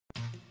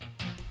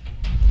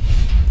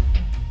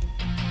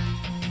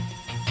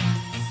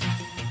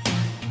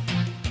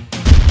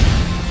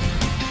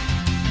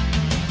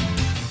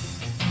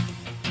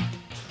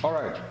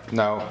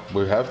Now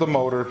we have the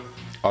motor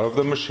out of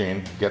the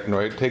machine, getting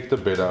ready to take the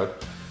bit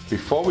out.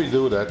 Before we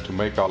do that, to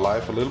make our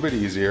life a little bit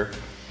easier,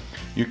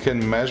 you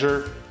can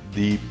measure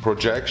the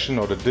projection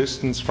or the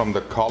distance from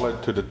the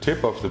collet to the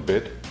tip of the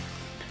bit,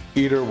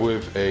 either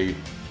with a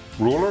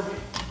ruler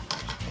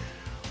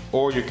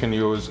or you can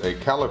use a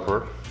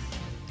caliper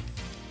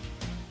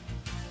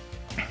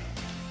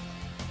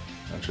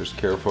and just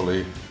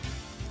carefully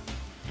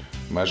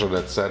measure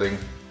that setting.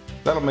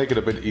 That'll make it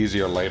a bit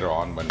easier later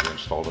on when we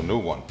install the new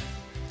one.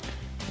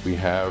 We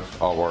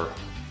have our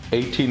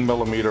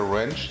 18mm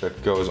wrench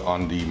that goes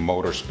on the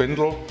motor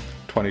spindle,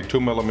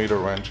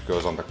 22mm wrench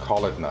goes on the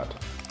collet nut.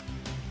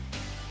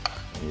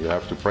 You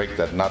have to break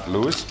that nut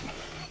loose,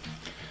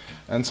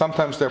 and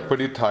sometimes they're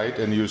pretty tight,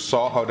 and you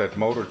saw how that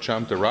motor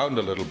jumped around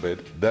a little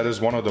bit. That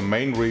is one of the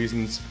main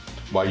reasons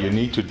why you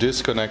need to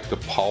disconnect the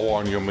power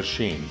on your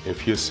machine.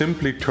 If you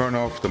simply turn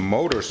off the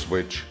motor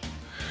switch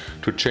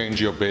to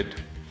change your bit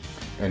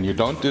and you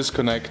don't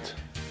disconnect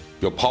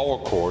your power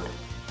cord,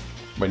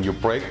 when you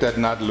break that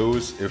nut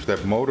loose, if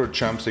that motor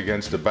jumps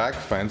against the back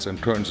fence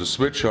and turns the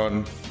switch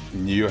on,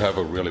 you have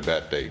a really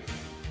bad day.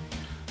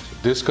 So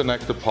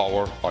disconnect the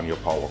power on your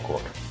power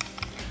cord.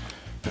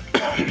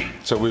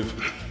 So we've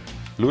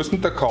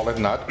loosened the collet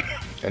nut,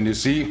 and you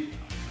see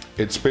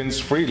it spins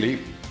freely,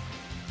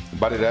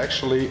 but it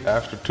actually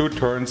after 2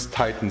 turns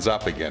tightens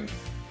up again.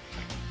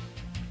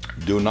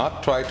 Do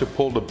not try to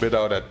pull the bit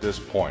out at this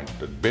point.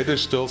 The bit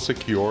is still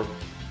secure.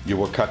 You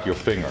will cut your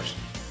fingers.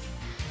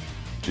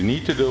 What you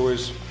need to do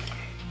is,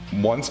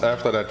 once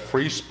after that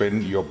free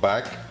spin, you're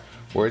back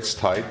where it's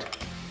tight.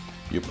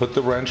 You put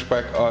the wrench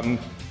back on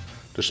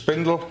the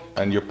spindle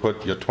and you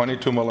put your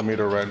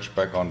 22mm wrench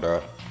back on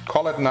the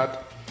collet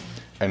nut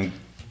and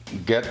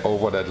get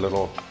over that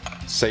little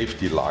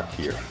safety lock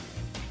here.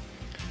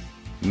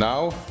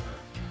 Now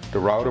the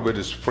router bit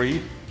is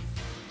free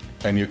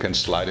and you can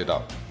slide it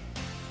up.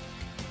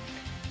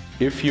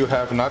 If you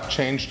have not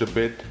changed the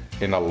bit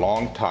in a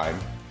long time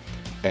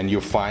and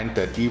you find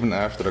that even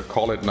after the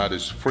collet nut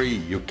is free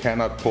you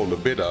cannot pull the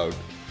bit out,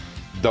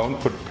 don't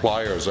put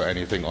pliers or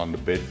anything on the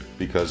bit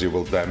because you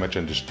will damage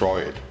and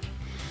destroy it.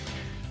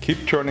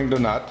 Keep turning the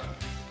nut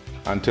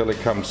until it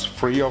comes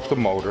free of the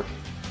motor,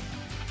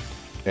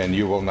 and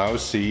you will now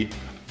see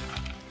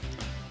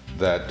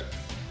that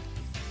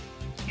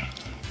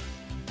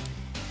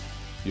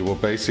you will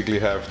basically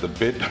have the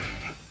bit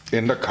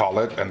in the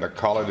collet and the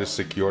collet is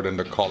secured in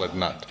the collet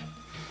nut.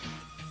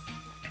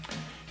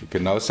 You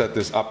can now set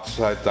this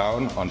upside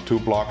down on 2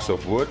 blocks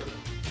of wood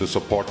to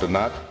support the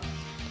nut,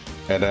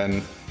 and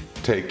then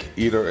take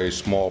either a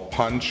small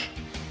punch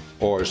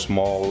or a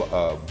small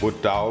wood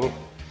dowel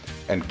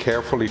and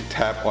carefully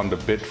tap on the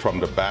bit from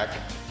the back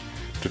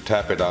to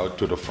tap it out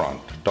to the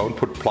front. Don't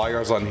put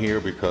pliers on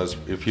here because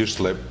if you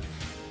slip,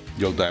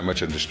 you'll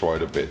damage and destroy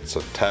the bit.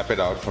 So tap it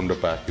out from the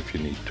back if you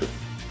need to.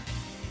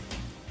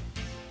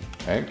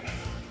 Okay,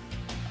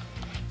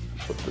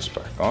 put this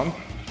back on.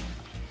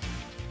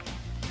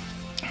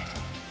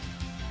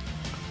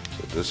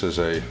 So this is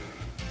a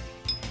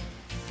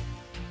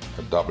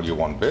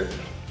W1 bit,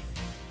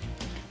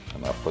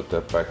 and I'll put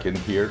that back in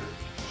here.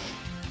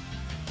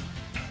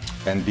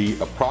 And the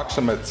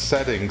approximate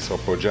settings or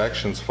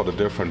projections for the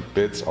different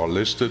bits are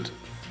listed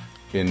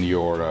in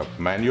your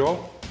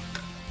manual.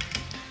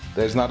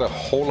 There's not a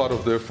whole lot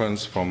of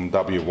difference from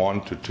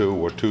W1 to 2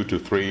 or 2 to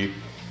 3,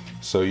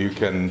 so you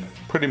can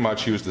pretty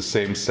much use the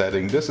same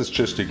setting. This is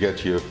just to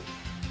get you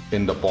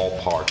in the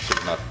ballpark, so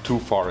you're not too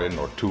far in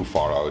or too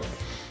far out.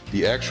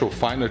 The actual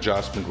fine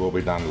adjustment will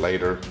be done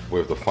later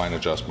with the fine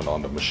adjustment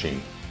on the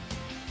machine.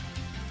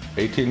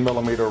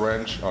 18mm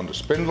wrench on the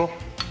spindle,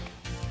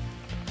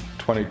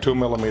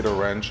 22mm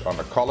wrench on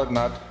the collet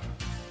nut,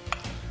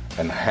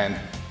 and hand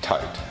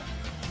tight.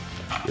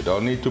 You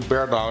don't need to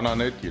bear down on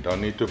it, you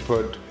don't need to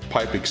put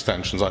pipe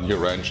extensions on your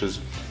wrenches,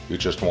 you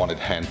just want it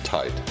hand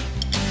tight.